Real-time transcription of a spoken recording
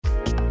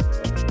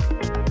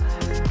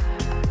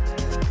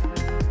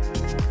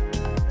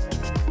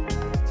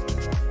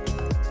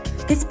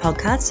This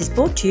podcast is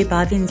brought to you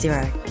by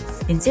VinZero.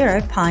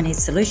 VinZero pioneers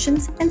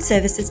solutions and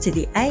services to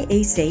the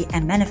AEC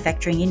and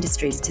manufacturing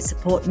industries to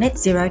support net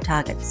zero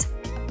targets.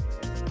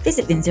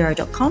 Visit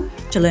vinzero.com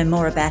to learn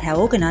more about how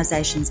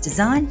organisations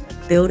design,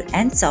 build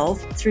and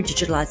solve through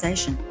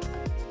digitalisation.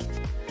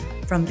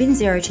 From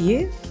VinZero to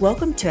you,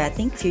 welcome to our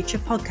Think Future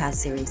podcast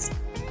series.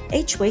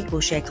 Each week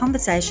we'll share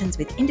conversations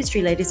with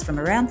industry leaders from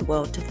around the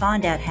world to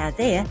find out how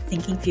they're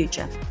thinking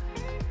future.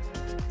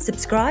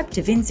 Subscribe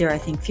to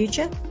VinZero Think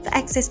Future for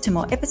access to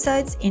more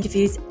episodes,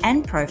 interviews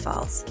and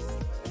profiles.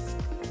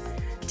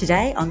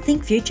 Today on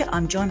Think Future,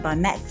 I'm joined by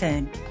Matt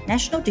Fern,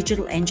 National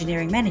Digital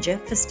Engineering Manager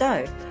for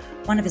Stowe,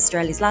 one of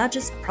Australia's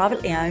largest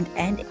privately owned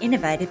and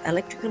innovative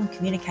electrical and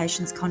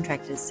communications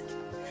contractors.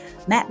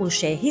 Matt will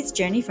share his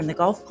journey from the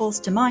golf course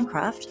to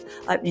Minecraft,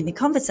 opening the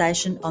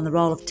conversation on the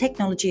role of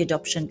technology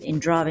adoption in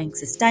driving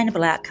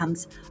sustainable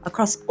outcomes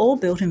across all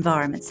built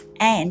environments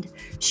and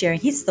sharing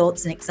his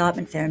thoughts and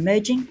excitement for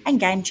emerging and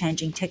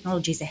game-changing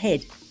technologies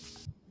ahead.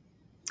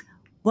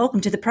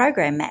 Welcome to the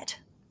program, Matt.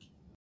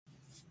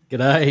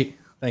 G'day.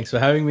 Thanks for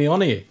having me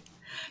on here.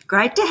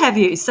 Great to have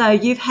you. So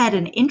you've had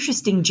an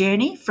interesting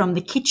journey from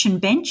the kitchen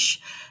bench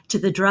to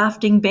the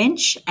drafting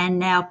bench and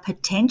now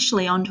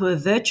potentially onto a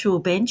virtual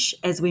bench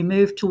as we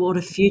move toward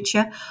a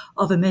future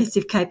of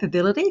immersive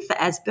capability for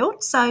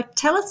as-built. So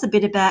tell us a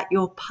bit about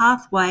your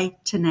pathway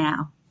to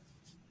now.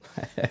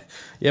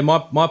 Yeah,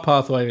 my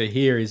pathway over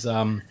here is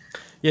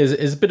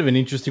is a bit of an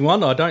interesting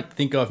one. I don't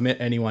think I've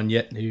met anyone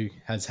yet who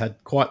has had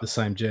quite the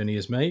same journey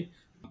as me.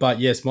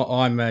 But yes,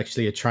 I'm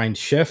actually a trained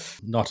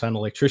chef, not an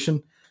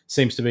electrician.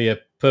 Seems to be a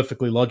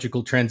perfectly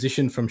logical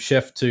transition from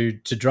chef to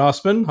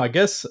draftsman, I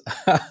guess.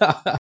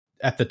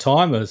 At the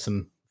time, there was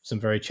some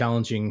very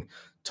challenging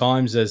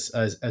times as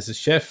a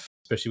chef,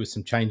 especially with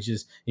some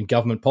changes in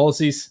government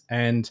policies.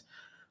 And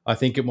I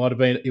think it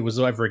was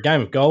over a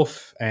game of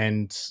golf,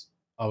 and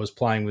I was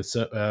playing with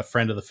a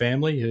friend of the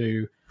family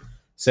who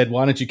said,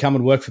 "Why don't you come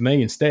and work for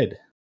me instead?"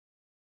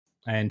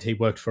 And he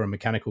worked for a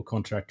mechanical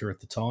contractor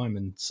at the time,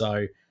 and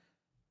so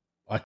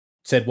I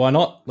said, "Why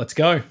not? Let's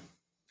go."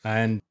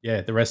 And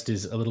yeah, the rest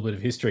is a little bit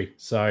of history.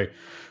 So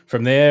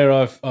from there,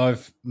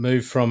 I've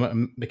moved from a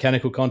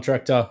mechanical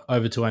contractor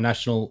over to a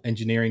national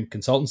engineering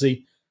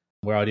consultancy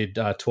where I did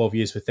 12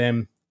 years with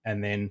them.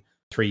 And then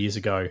 3 years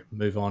ago,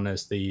 move on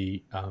as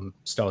the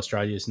Stowe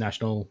Australia's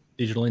National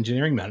Digital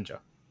Engineering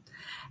Manager.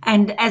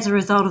 And as a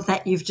result of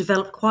that, you've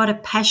developed quite a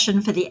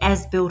passion for the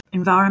as-built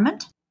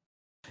environment?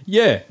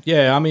 Yeah.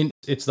 I mean,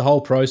 it's the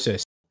whole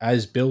process.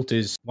 As-built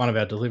is one of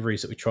our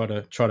deliveries that we try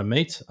to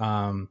meet.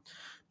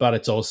 But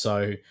it's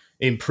also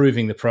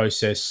improving the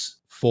process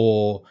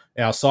for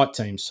our site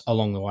teams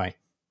along the way.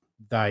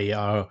 They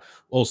are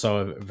also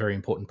a very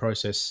important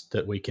process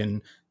that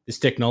this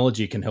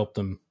technology can help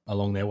them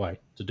along their way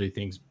to do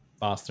things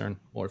faster and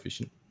more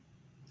efficient.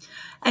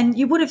 And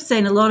you would have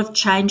seen a lot of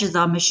changes,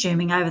 I'm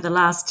assuming, over the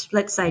last,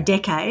 let's say,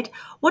 decade.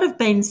 What have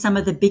been some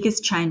of the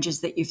biggest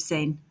changes that you've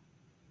seen?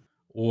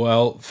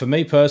 Well, for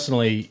me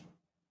personally,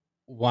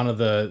 one of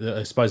the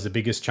I suppose the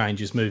biggest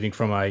change is moving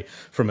from a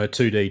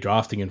 2D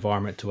drafting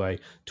environment to a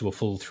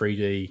full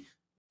 3D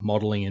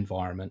modeling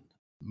environment,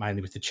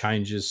 mainly with the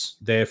changes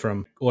there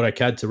from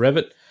AutoCAD to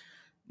Revit.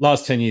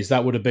 Last 10 years,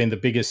 that would have been the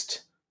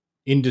biggest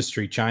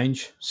industry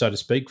change, so to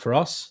speak, for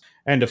us.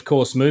 And of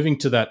course, moving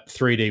to that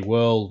 3D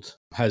world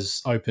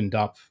has opened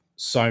up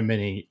so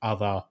many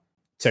other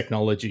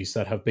technologies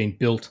that have been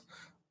built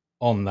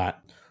on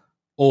that,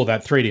 or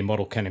that 3D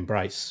model can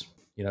embrace.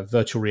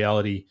 Virtual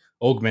reality,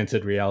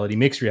 augmented reality,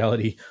 mixed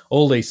reality,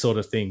 all these sort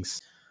of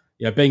things.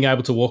 Being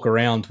able to walk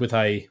around with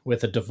a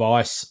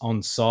device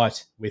on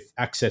site with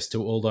access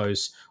to all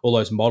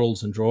those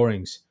models and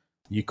drawings,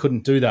 you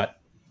couldn't do that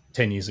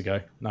 10 years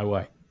ago. No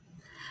way.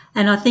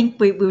 And I think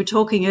we were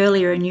talking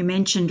earlier, and you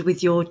mentioned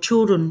with your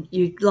children,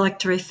 you like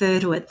to refer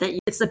to it that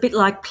it's a bit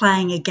like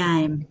playing a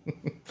game.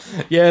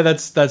 Yeah,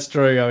 that's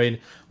true. I mean,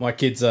 my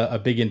kids are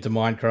big into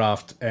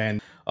Minecraft,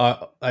 and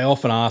they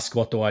often ask,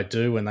 "What do I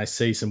do?" when they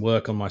see some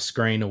work on my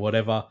screen or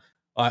whatever.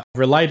 I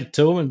relate it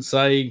to them and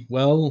say,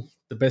 well,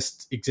 the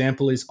best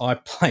example is I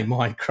play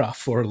Minecraft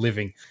for a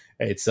living.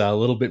 It's a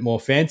little bit more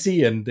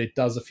fancy and it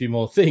does a few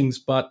more things,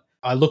 but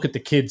I look at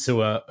the kids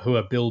who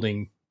are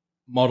building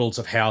models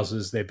of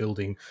houses, they're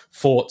building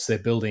forts, they're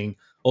building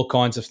all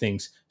kinds of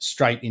things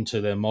straight into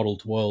the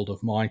modeled world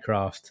of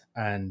Minecraft,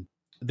 and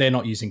they're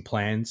not using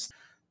plans.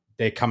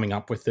 They're coming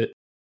up with it.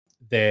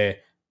 They're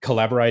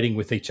collaborating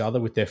with each other,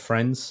 with their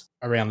friends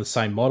around the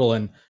same model,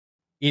 and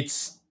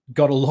it's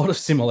got a lot of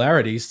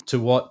similarities to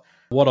what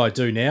I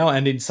do now.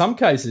 And in some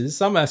cases,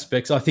 some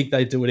aspects, I think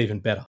they do it even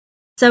better.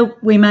 So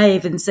we may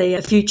even see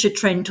a future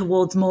trend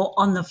towards more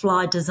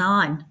on-the-fly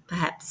design,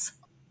 perhaps.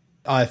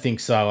 I think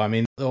so. I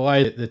mean, the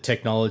way that the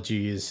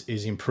technology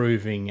is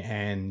improving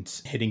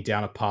and heading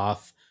down a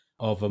path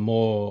of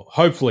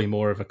hopefully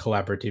more of a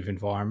collaborative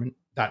environment,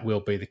 that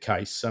will be the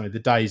case. I mean, the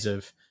days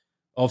of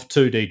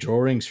 2D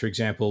drawings, for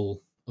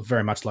example,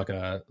 very much like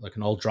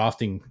an old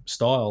drafting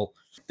style,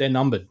 they're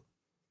numbered.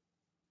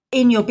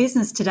 In your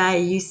business today,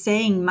 are you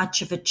seeing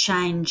much of a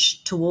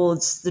change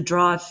towards the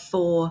drive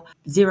for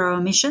zero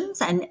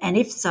emissions? And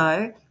if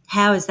so,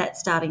 how is that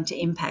starting to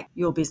impact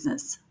your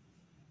business?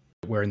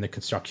 We're in the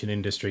construction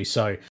industry,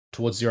 so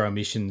towards zero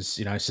emissions,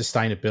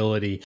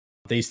 sustainability,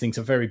 these things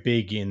are very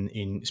big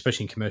in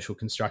especially in commercial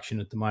construction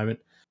at the moment.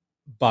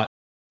 But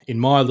in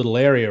my little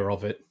area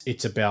of it,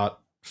 it's about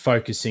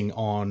focusing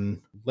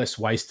on less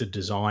wasted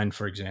design,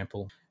 for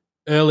example.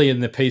 Early in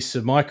the piece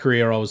of my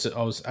career, I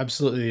was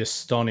absolutely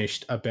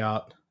astonished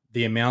about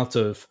the amount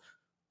of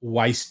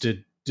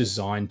wasted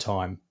design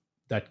time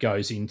that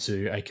goes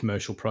into a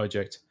commercial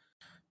project.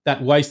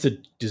 That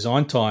wasted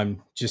design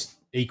time just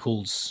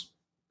equals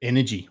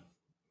energy.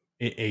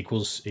 It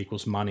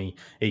equals money,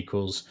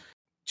 equals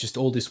just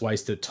all this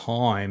wasted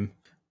time,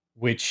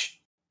 which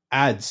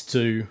adds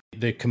to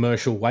the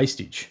commercial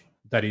wastage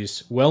that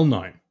is well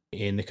known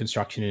in the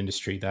construction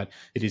industry, that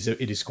it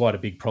is quite a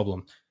big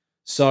problem.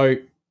 So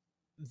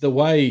the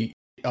way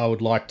I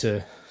would like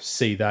to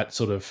see that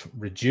sort of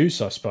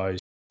reduce, I suppose,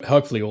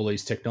 hopefully all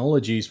these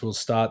technologies will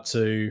start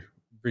to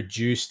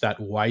reduce that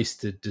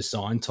wasted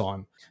design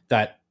time,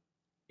 that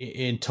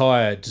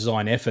entire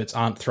design efforts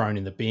aren't thrown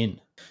in the bin,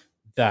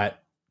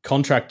 that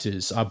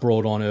contractors are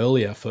brought on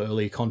earlier for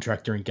early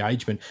contractor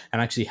engagement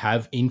and actually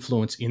have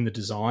influence in the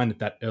design at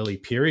that early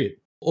period.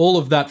 All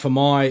of that for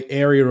my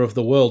area of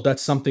the world,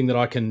 that's something that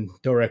I can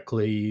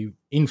directly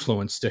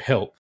influence to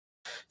help.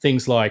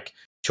 Things like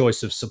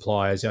choice of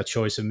suppliers, our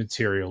choice of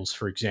materials,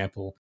 for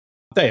example.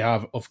 They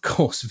are, of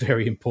course,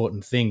 very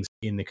important things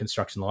in the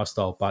construction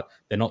lifestyle, but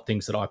they're not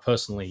things that I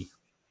personally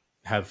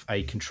have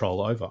a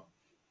control over.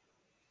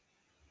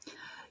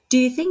 Do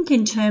you think,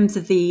 in terms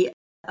of the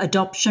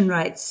adoption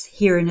rates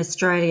here in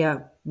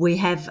Australia, we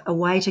have a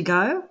way to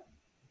go?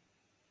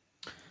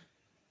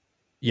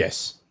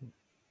 Yes.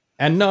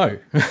 And no.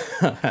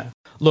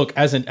 Look,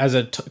 as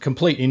a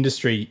complete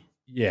industry,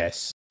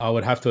 yes. I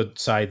would have to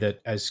say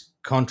that as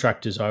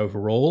contractors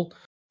overall,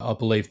 I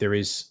believe there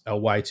is a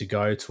way to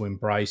go to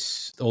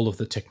embrace all of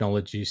the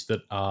technologies that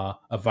are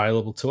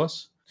available to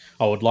us.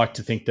 I would like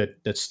to think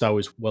that Stowe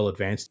is well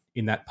advanced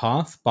in that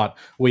path, but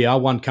we are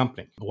one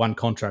company, one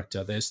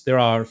contractor. There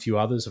are a few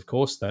others, of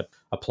course, that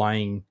are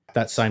playing at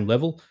that same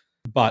level.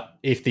 But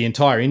if the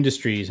entire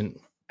industry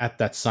isn't at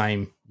that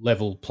same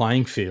level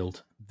playing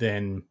field,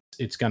 then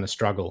it's going to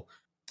struggle.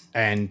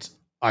 And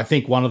I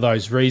think one of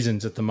those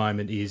reasons at the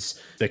moment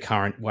is the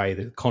current way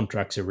that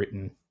contracts are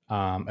written,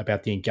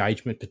 about the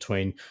engagement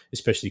between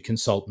especially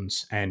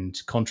consultants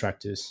and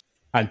contractors.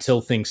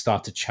 Until things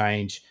start to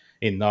change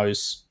in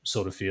those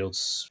sort of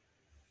fields,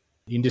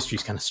 the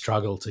industry's going to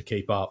struggle to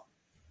keep up.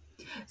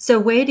 So,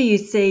 where do you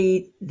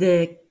see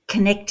the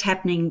connect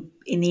happening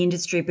in the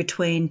industry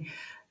between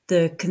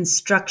the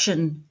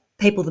construction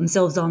people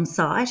themselves on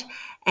site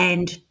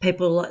and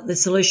people, the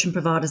solution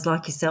providers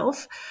like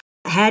yourself?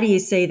 How do you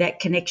see that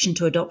connection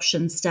to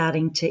adoption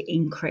starting to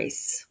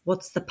increase?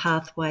 What's the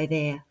pathway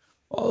there?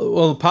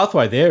 Well, the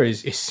pathway there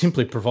is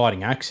simply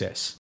providing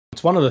access.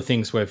 It's one of the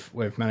things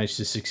we've managed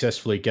to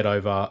successfully get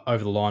over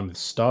the line with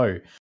Stowe.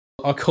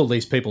 I call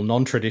these people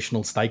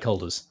non-traditional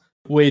stakeholders,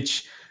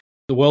 which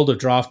the world of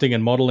drafting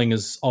and modelling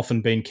has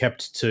often been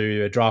kept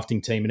to a drafting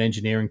team, an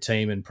engineering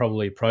team, and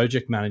probably a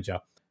project manager.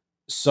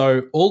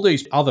 So all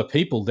these other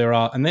people, they're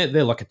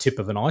like a tip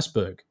of an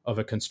iceberg of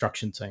a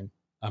construction team.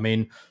 I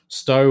mean,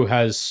 Stowe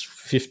has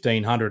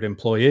 1,500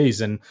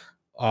 employees, and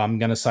I'm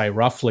going to say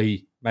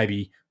roughly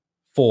maybe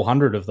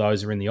 400 of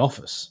those are in the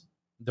office.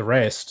 The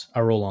rest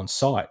are all on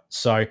site.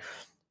 So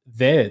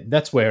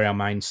that's where our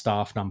main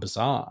staff numbers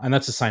are. And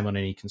that's the same on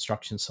any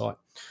construction site.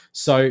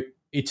 So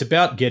it's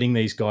about getting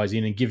these guys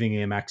in and giving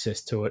them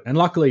access to it. And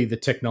luckily, the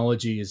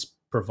technology has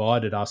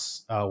provided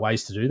us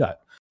ways to do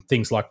that.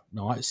 Things like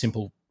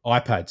simple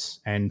iPads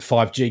and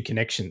 5G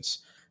connections.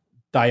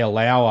 They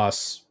allow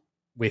us,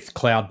 with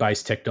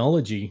cloud-based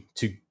technology,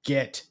 to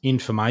get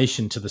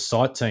information to the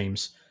site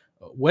teams.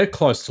 We're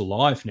close to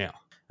live now,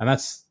 and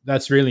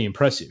that's really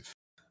impressive.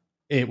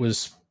 It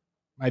was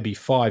maybe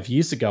 5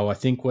 years ago, I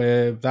think,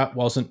 where that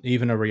wasn't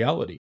even a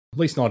reality, at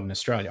least not in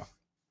Australia.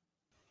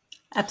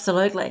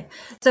 Absolutely.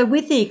 So,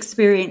 with the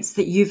experience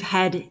that you've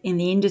had in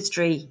the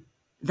industry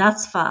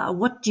thus far,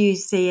 what do you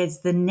see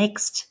as the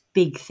next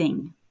big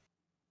thing?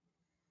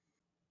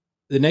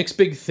 The next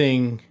big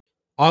thing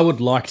I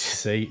would like to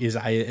see is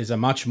a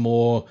much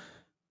more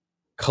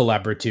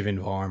collaborative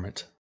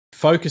environment.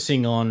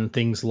 Focusing on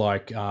things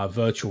like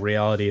virtual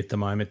reality at the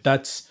moment,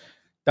 that's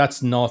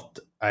not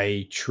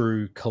a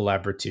true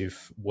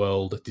collaborative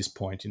world at this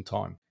point in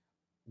time.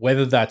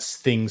 Whether that's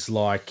things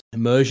like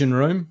immersion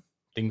room,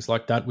 things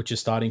like that, which are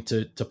starting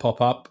to pop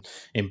up,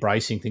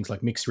 embracing things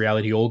like mixed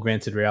reality,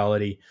 augmented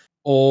reality,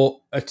 or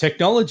a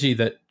technology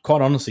that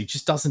quite honestly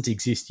just doesn't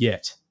exist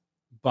yet.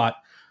 But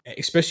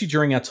especially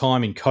during our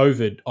time in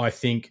COVID, I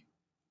think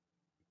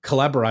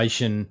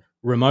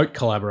remote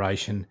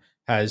collaboration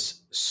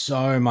has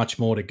so much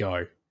more to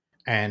go.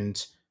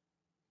 And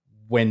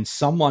when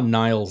someone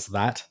nails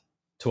that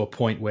to a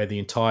point where the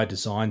entire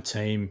design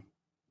team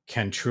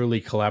can truly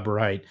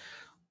collaborate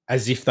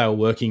as if they were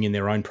working in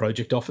their own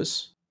project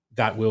office,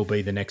 that will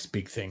be the next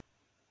big thing.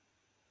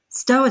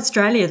 Stowe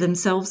Australia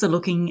themselves are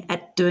looking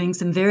at doing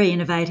some very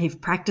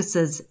innovative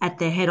practices at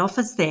their head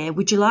office there.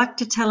 Would you like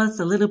to tell us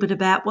a little bit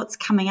about what's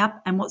coming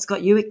up and what's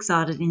got you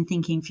excited in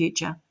thinking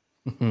future?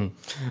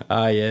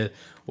 Yeah.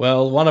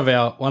 Well, one of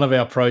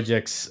our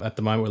projects at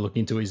the moment we're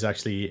looking into is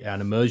actually an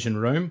immersion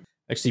room,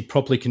 actually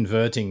properly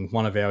converting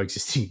one of our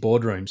existing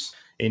boardrooms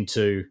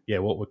into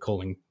what we're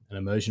calling an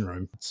immersion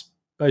room. It's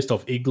based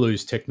off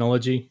Igloo's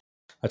technology.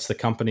 That's the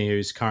company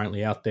who's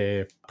currently out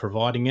there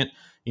providing it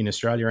in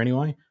Australia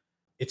anyway.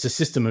 It's a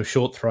system of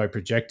short throw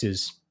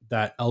projectors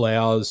that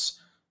allows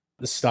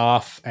the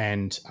staff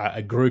and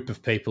a group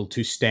of people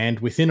to stand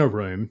within a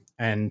room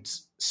and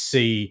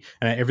see,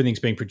 and everything's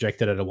being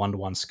projected at a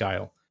 1-to-1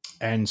 scale.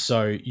 And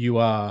so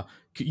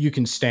you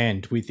can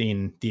stand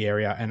within the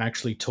area and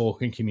actually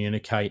talk and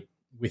communicate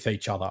with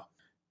each other.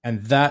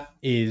 And that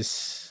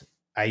is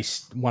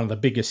one of the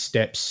biggest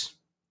steps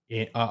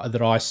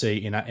that I see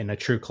in a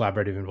true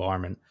collaborative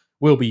environment.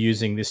 We'll be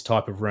using this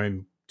type of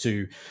room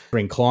to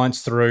bring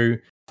clients through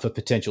for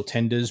potential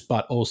tenders,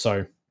 but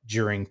also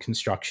during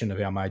construction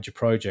of our major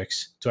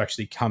projects to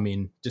actually come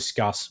in,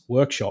 discuss,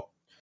 workshop.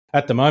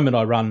 At the moment,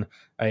 I run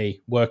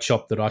a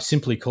workshop that I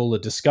simply call a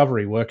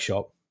discovery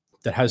workshop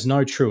that has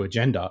no true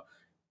agenda.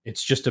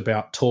 It's just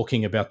about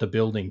talking about the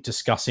building,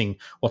 discussing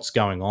what's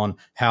going on,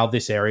 how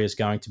this area is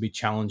going to be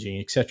challenging,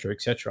 etc.,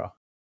 etc.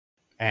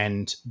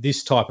 And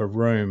this type of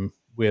room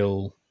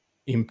will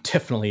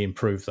definitely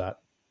improve that.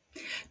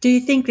 Do you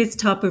think this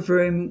type of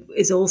room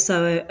is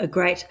also a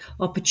great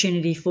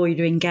opportunity for you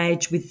to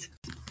engage with,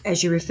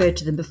 as you referred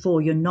to them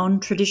before, your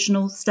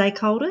non-traditional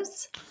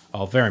stakeholders?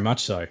 Oh, very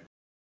much so.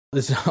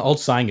 There's an old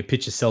saying, a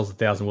picture sells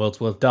 1,000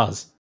 words. Well, it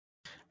does.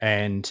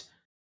 And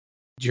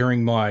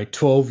during my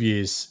 12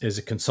 years as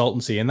a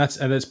consultancy, and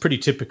that's pretty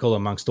typical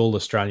amongst all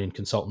Australian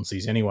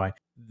consultancies anyway,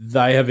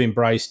 they have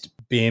embraced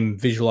BIM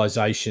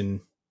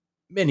visualization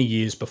many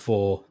years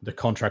before the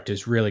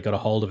contractors really got a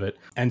hold of it.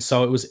 And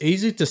so it was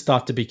easy to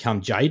start to become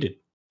jaded,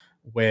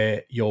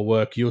 where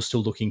you're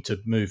still looking to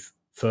move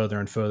further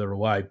and further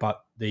away,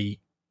 but the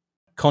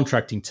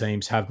contracting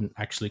teams haven't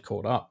actually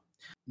caught up.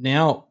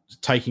 Now,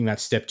 taking that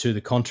step to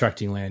the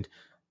contracting land,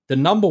 the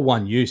number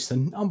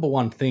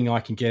one thing I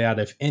can get out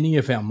of any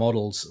of our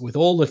models, with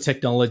all the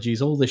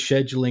technologies, all the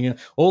scheduling,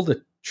 all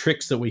the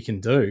tricks that we can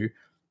do,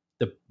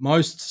 the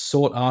most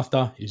sought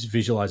after is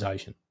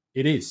visualization.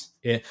 It is.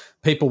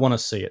 People want to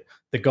see it.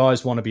 The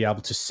guys want to be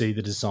able to see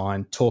the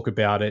design, talk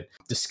about it,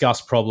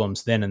 discuss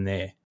problems then and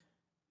there.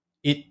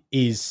 It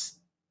is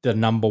the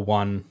number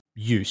one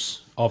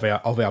use of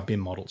our BIM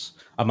models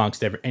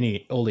amongst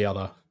all the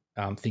other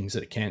things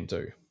that it can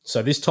do.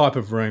 So this type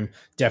of room,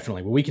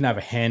 definitely, where we can have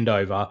a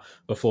handover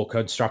before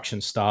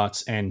construction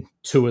starts and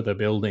tour the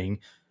building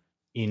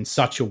in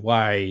such a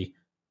way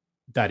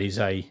that is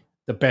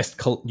the best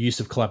use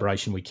of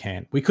collaboration we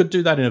can. We could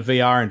do that in a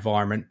VR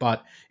environment,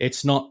 but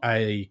it's not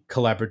a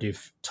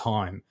collaborative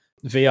time.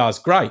 VR is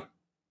great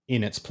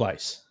in its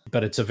place,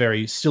 but it's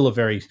still a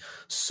very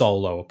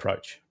solo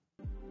approach.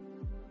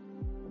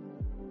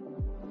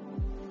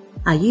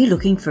 Are you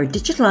looking for a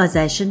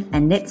digitalisation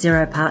and net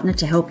zero partner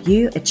to help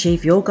you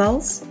achieve your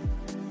goals?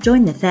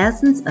 Join the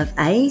thousands of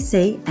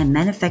AEC and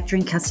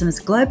manufacturing customers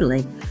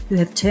globally who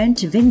have turned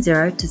to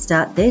VinZero to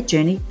start their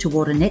journey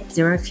toward a net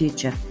zero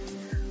future.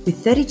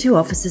 With 32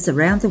 offices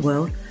around the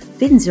world,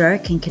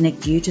 VinZero can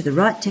connect you to the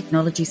right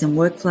technologies and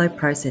workflow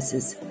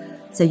processes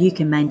so you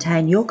can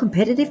maintain your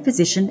competitive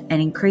position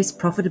and increase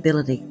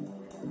profitability.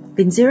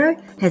 VinZero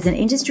has an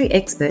industry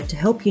expert to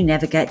help you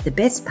navigate the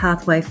best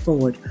pathway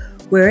forward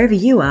wherever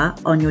you are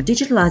on your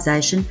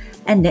digitalisation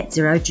and net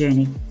zero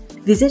journey.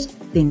 Visit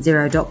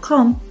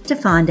vinzero.com to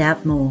find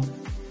out more.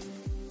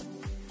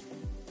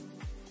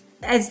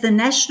 As the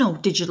National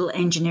Digital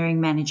Engineering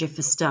Manager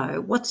for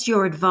Stowe, what's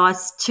your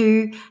advice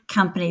to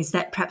companies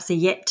that perhaps are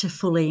yet to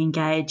fully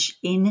engage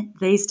in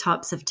these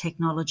types of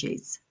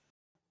technologies?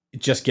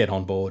 Just get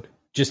on board.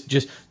 Just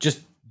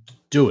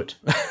do it.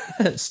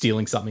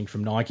 Stealing something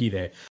from Nike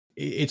there.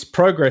 It's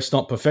progress,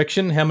 not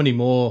perfection. How many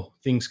more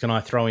things can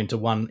I throw into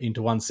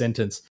one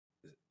sentence?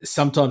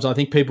 Sometimes I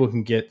think people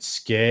can get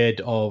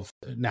scared of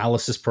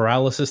analysis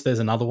paralysis. There's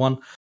another one.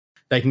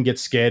 They can get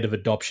scared of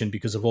adoption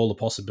because of all the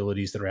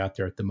possibilities that are out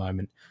there at the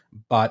moment.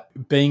 But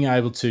being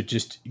able to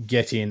just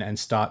get in and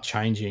start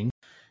changing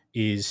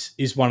is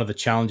one of the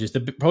challenges,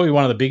 probably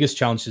one of the biggest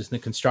challenges in the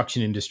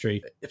construction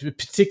industry,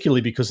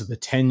 particularly because of the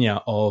tenure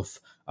of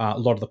a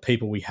lot of the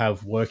people we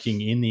have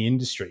working in the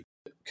industry.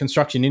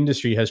 Construction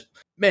industry has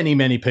many,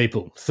 many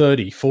people,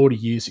 30, 40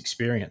 years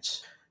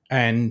experience.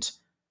 And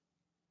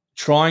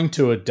trying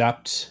to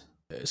adapt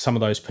some of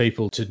those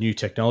people to new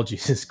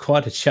technologies is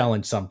quite a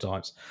challenge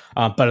sometimes.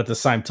 But at the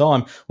same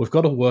time, we've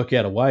got to work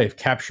out a way of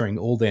capturing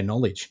all their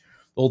knowledge,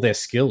 all their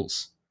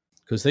skills,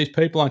 because these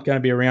people aren't going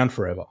to be around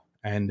forever.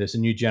 And there's a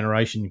new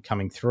generation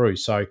coming through.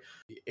 So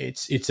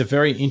it's a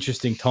very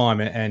interesting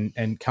time.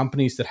 And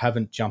companies that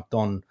haven't jumped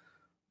on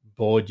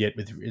board yet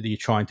with really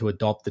trying to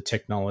adopt the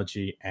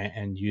technology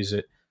and use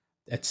it,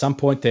 at some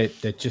point they're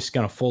just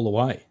going to fall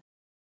away.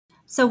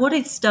 So what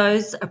is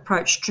Stowe's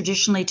approach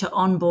traditionally to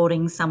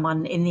onboarding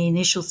someone in the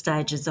initial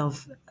stages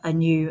of a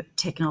new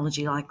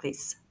technology like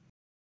this?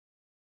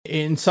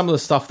 In some of the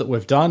stuff that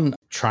we've done,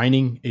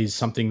 training is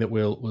something that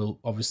we'll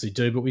obviously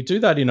do, but we do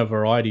that in a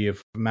variety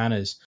of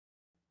manners.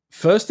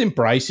 First,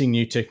 embracing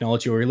new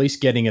technology, or at least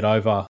getting it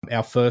over.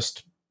 Our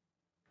first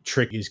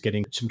trick is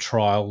getting some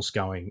trials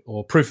going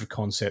or proof of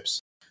concepts,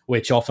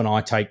 which often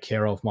I take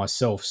care of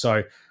myself.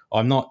 So I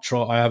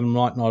have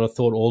might not have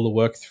thought all the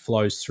work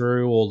flows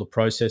through, all the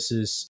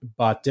processes,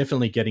 but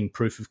definitely getting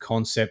proof of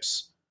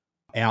concepts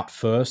out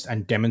first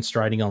and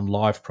demonstrating on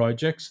live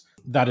projects.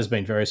 That has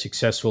been very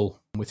successful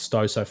with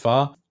Stowe so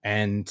far.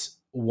 And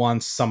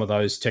once some of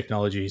those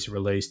technologies are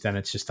released, then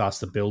it just starts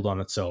to build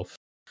on itself.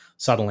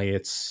 Suddenly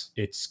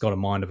it's got a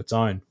mind of its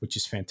own, which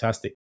is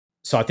fantastic.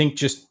 So I think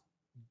just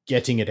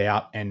getting it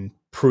out and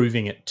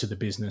proving it to the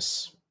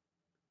business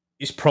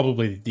is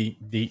probably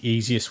the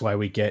easiest way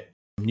we get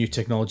new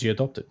technology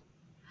adopted.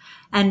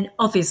 And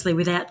obviously,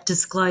 without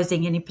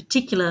disclosing any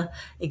particular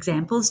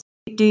examples,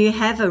 do you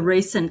have a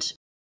recent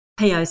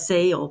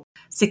POC or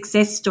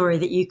success story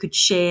that you could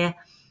share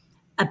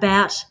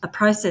about a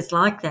process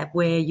like that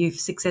where you've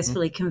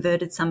successfully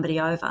converted somebody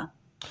over?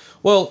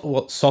 Well,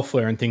 what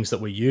software and things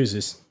that we use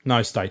is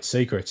no state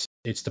secrets.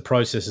 It's the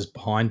processes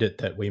behind it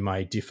that we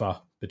may differ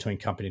between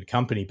company to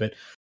company. But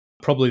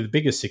probably the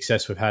biggest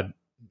success we've had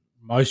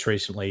most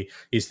recently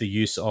is the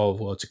use of,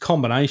 well, it's a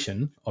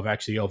combination of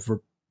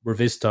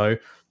Revisto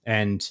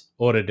and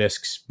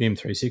Autodesk's BIM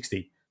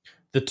 360.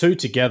 The two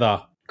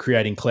together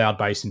creating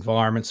cloud-based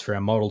environments for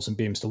our models and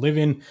BIMs to live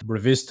in.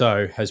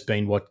 Revisto has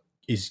been what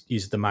is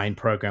the main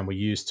program we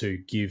use to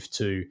give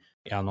to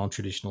our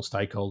non-traditional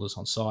stakeholders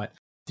on site.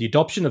 The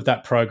adoption of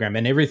that program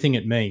and everything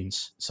it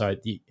means, so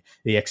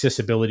the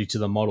accessibility to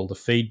the model, the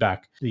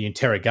feedback, the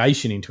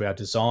interrogation into our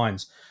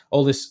designs,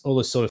 all this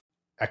sort of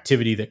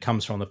activity that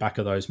comes from the back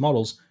of those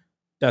models,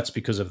 that's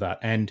because of that.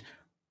 And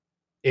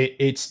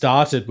it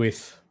started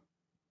with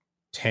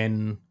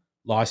 10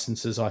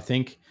 licenses, I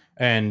think,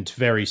 and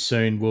very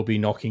soon we'll be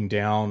knocking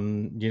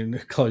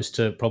down close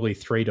to probably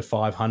 300 to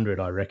 500,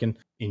 I reckon,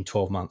 in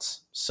 12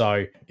 months.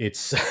 So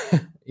it's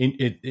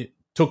it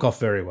took off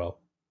very well.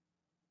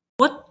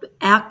 What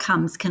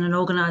outcomes can an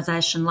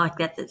organisation like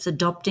that that's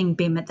adopting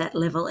BIM at that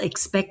level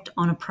expect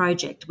on a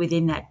project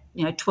within that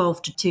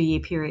 12 to 2 year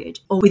period,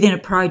 or within a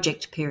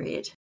project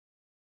period?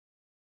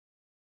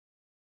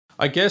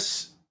 I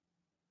guess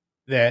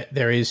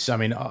there is,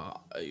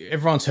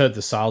 everyone's heard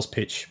the sales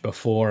pitch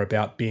before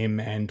about BIM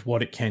and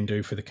what it can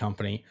do for the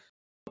company.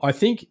 I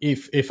think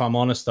if I'm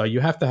honest, though, you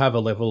have to have a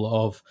level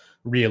of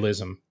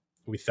realism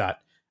with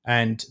that.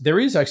 And there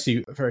is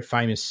actually a very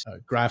famous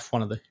graph,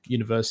 one of the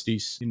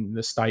universities in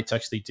the States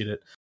actually did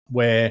it,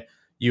 where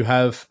you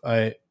have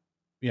a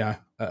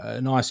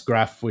nice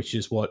graph, which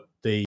is what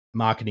the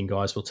marketing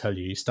guys will tell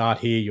you. You start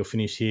here, you'll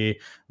finish here,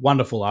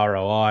 wonderful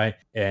ROI,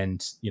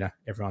 and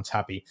everyone's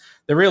happy.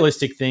 The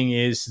realistic thing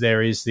is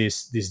there is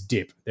this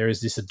dip. There is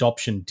this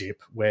adoption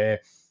dip where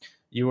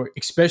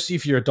especially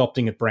if you're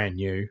adopting it brand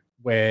new,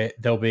 where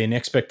there'll be an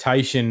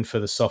expectation for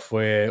the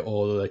software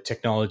or the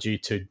technology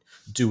to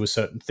do a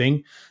certain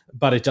thing,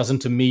 but it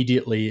doesn't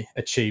immediately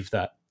achieve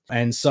that.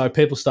 And so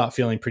people start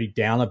feeling pretty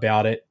down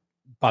about it,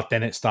 but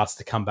then it starts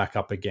to come back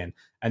up again.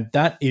 And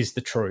that is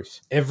the truth.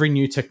 Every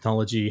new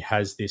technology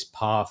has this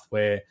path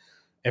where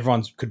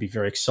everyone could be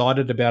very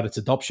excited about its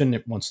adoption.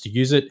 It wants to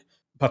use it,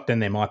 but then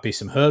there might be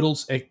some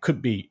hurdles. It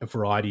could be a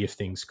variety of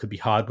things. Could be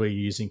hardware you're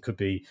using, could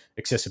be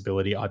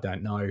accessibility. I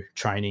don't know.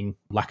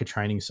 Lack of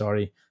training,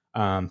 sorry.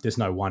 There's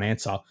no one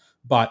answer,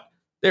 but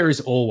there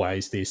is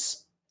always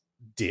this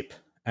dip.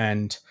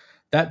 And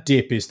that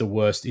dip is the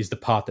worst, is the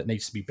part that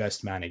needs to be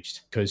best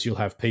managed, because you'll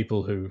have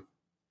people who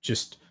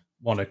just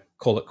want to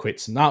call it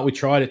quits. We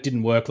tried, it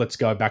didn't work. Let's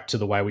go back to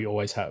the way we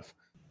always have.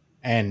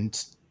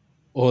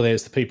 Or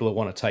there's the people that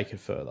want to take it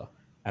further.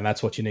 And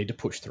that's what you need to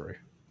push through.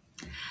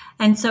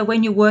 And so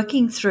when you're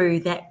working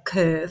through that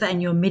curve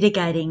and you're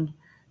mitigating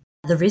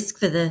the risk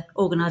for the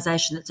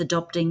organisation that's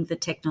adopting the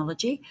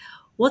technology,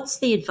 what's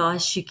the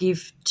advice you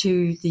give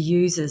to the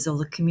users or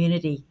the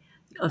community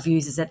of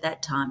users at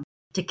that time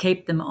to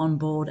keep them on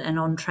board and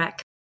on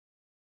track?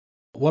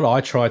 What I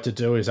try to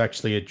do is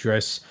actually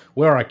address,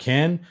 where I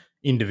can,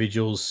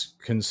 individuals'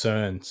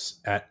 concerns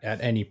at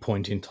any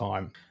point in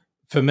time.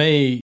 For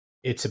me,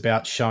 it's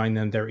about showing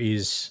them there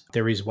is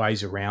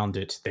ways around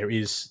it. There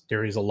is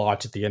a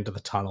light at the end of the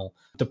tunnel.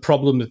 The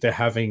problem that they're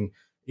having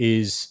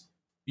is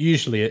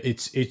usually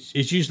it's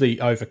usually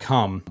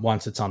overcome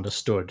once it's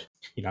understood.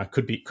 It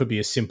could be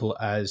as simple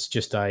as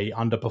just a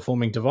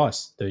underperforming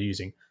device they're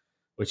using,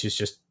 which is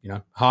just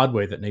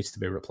hardware that needs to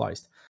be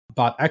replaced.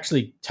 But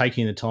actually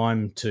taking the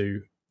time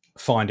to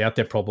find out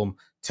their problem,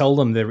 tell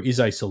them there is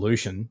a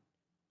solution,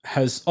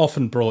 has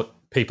often brought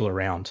people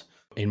around,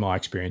 in my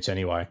experience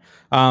anyway.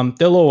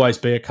 There'll always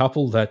be a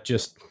couple that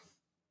just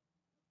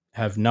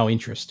have no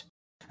interest.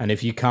 And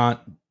if you can't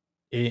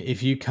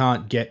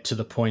get to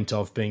the point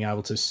of being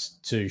able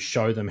to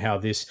show them how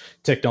this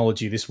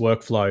technology, this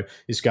workflow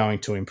is going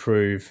to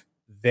improve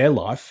their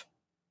life,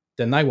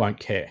 then they won't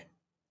care.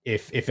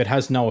 if it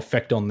has no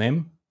effect on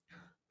them,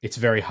 it's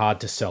very hard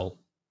to sell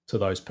to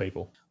those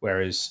people.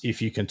 Whereas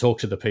if you can talk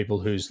to the people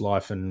whose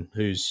life and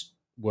whose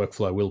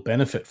workflow will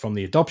benefit from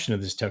the adoption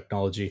of this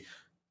technology,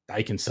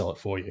 they can sell it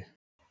for you.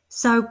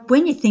 So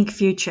when you think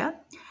future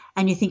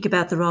and you think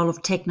about the role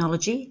of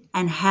technology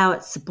and how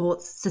it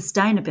supports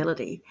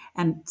sustainability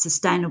and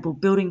sustainable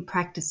building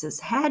practices,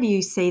 how do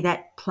you see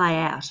that play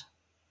out?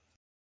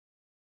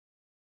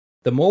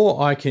 The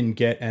more I can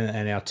get,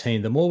 and our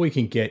team, the more we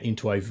can get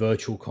into a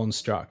virtual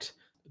construct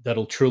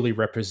that'll truly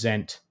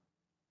represent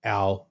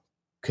our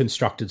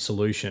constructed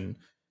solution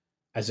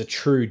as a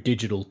true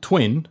digital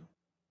twin,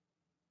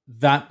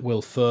 that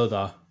will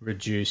further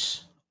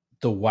reduce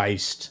the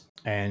waste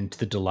and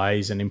the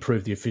delays and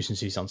improve the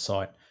efficiencies on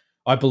site.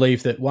 I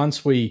believe that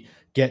once we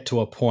get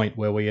to a point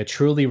where we are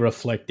truly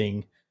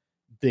reflecting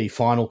the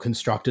final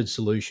constructed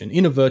solution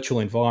in a virtual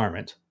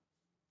environment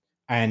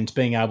and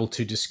being able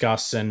to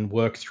discuss and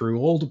work through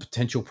all the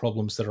potential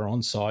problems that are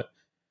on site,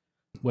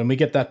 when we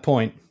get that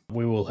point,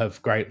 we will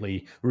have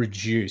greatly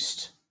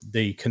reduced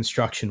the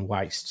construction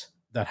waste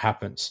that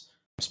happens,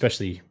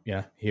 especially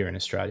here in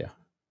Australia.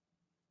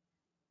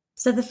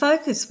 So the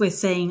focus we're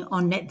seeing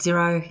on net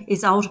zero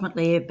is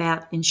ultimately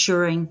about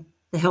ensuring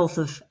the health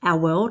of our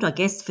world, I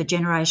guess, for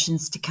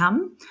generations to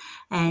come.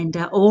 And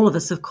all of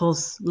us, of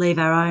course, leave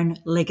our own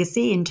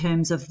legacy in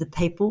terms of the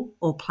people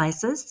or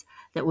places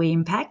that we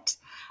impact.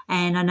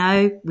 And I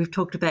know we've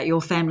talked about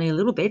your family a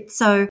little bit.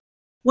 So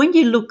when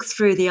you look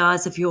through the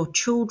eyes of your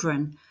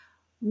children,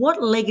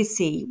 what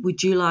legacy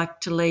would you like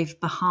to leave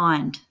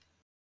behind?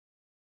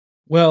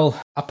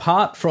 Well,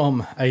 apart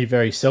from a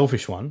very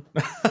selfish one,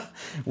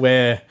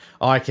 where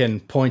I can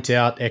point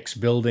out X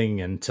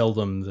building and tell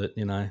them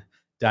that,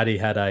 Daddy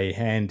had a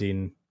hand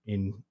in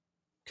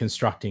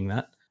constructing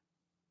that,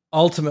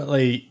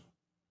 ultimately,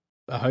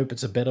 I hope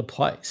it's a better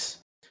place.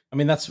 I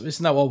mean,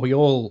 isn't that what we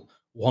all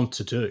want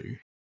to do?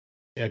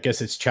 I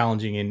guess it's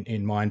challenging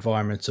in my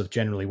environments of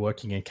generally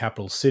working in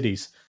capital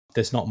cities.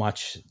 There's not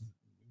much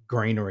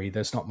greenery.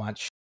 There's not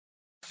much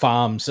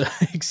farms,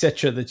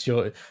 etc. that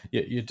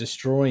you're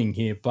destroying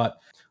here. But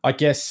I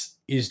guess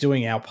is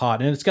doing our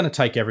part, and it's going to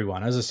take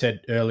everyone. As I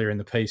said earlier in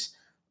the piece,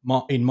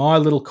 in my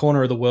little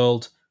corner of the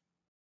world,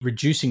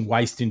 reducing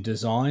waste in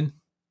design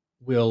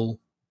will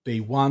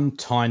be one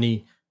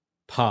tiny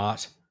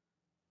part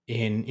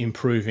in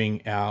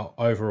improving our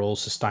overall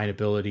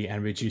sustainability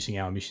and reducing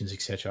our emissions,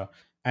 etc.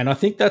 And I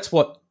think that's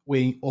what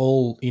we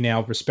all in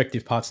our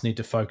respective parts need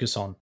to focus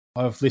on.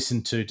 I've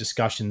listened to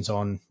discussions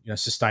on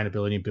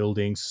sustainability in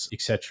buildings,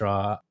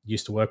 etc.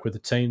 Used to work with a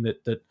team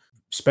that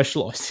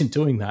specialised in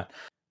doing that,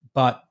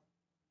 but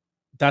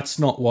that's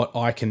not what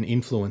I can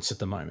influence at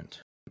the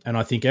moment. And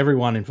I think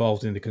everyone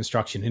involved in the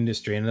construction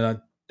industry, and I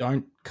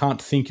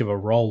can't think of a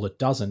role that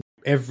doesn't.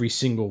 Every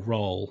single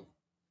role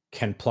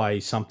can play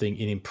something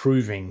in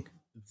improving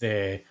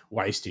their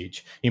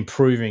wastage,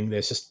 improving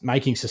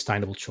making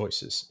sustainable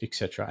choices,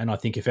 etc. And I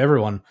think if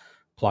everyone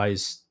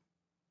plays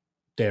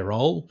their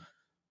role,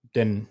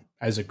 then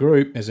as a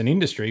group, as an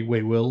industry,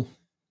 we will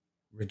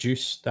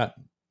reduce that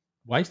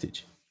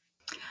wastage.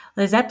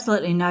 There's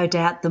absolutely no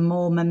doubt the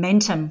more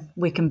momentum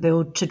we can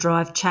build to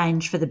drive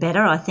change for the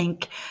better. I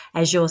think,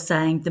 as you're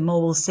saying, the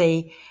more we'll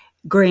see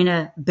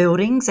greener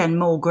buildings and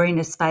more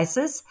greener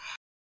spaces.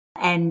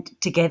 And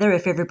together,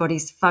 if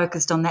everybody's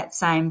focused on that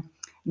same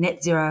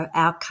net zero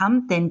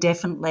outcome, then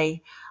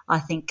definitely, I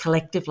think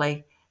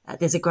collectively,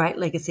 there's a great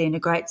legacy and a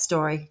great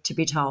story to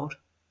be told.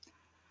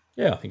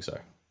 Yeah, I think so.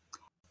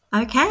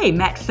 Okay,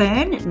 Matt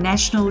Fern,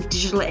 National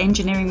Digital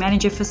Engineering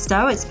Manager for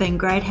Stowe. It's been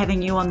great having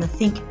you on the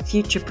Think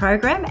Future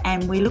program,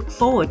 and we look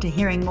forward to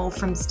hearing more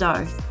from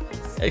Stowe.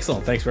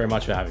 Excellent. Thanks very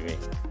much for having me.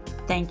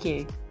 Thank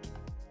you.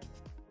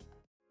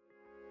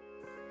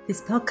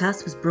 This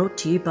podcast was brought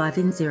to you by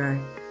VinZero.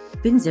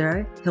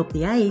 VinZero help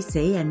the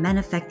AEC and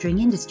manufacturing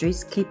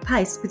industries keep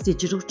pace with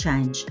digital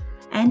change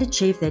and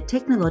achieve their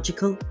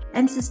technological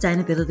and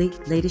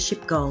sustainability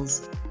leadership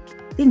goals.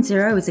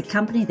 VinZero is a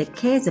company that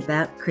cares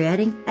about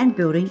creating and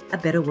building a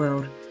better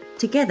world.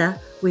 Together,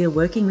 we are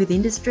working with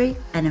industry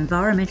and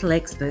environmental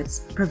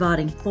experts,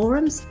 providing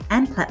forums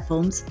and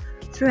platforms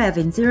through our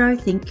VinZero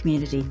Think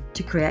community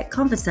to create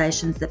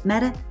conversations that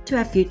matter to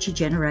our future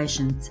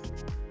generations.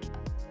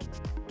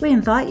 We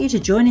invite you to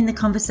join in the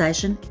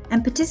conversation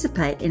and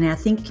participate in our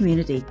Think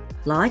community.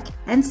 Like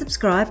and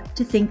subscribe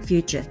to Think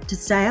Future to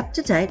stay up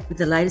to date with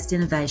the latest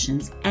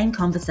innovations and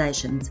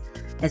conversations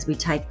as we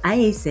take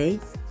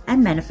AEC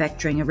and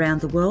manufacturing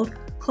around the world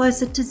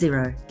closer to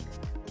zero.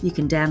 You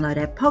can download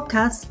our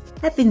podcasts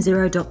at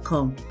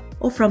vinzero.com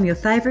or from your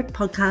favourite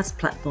podcast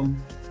platform.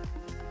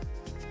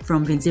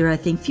 From VinZero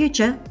Think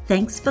Future,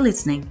 thanks for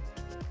listening.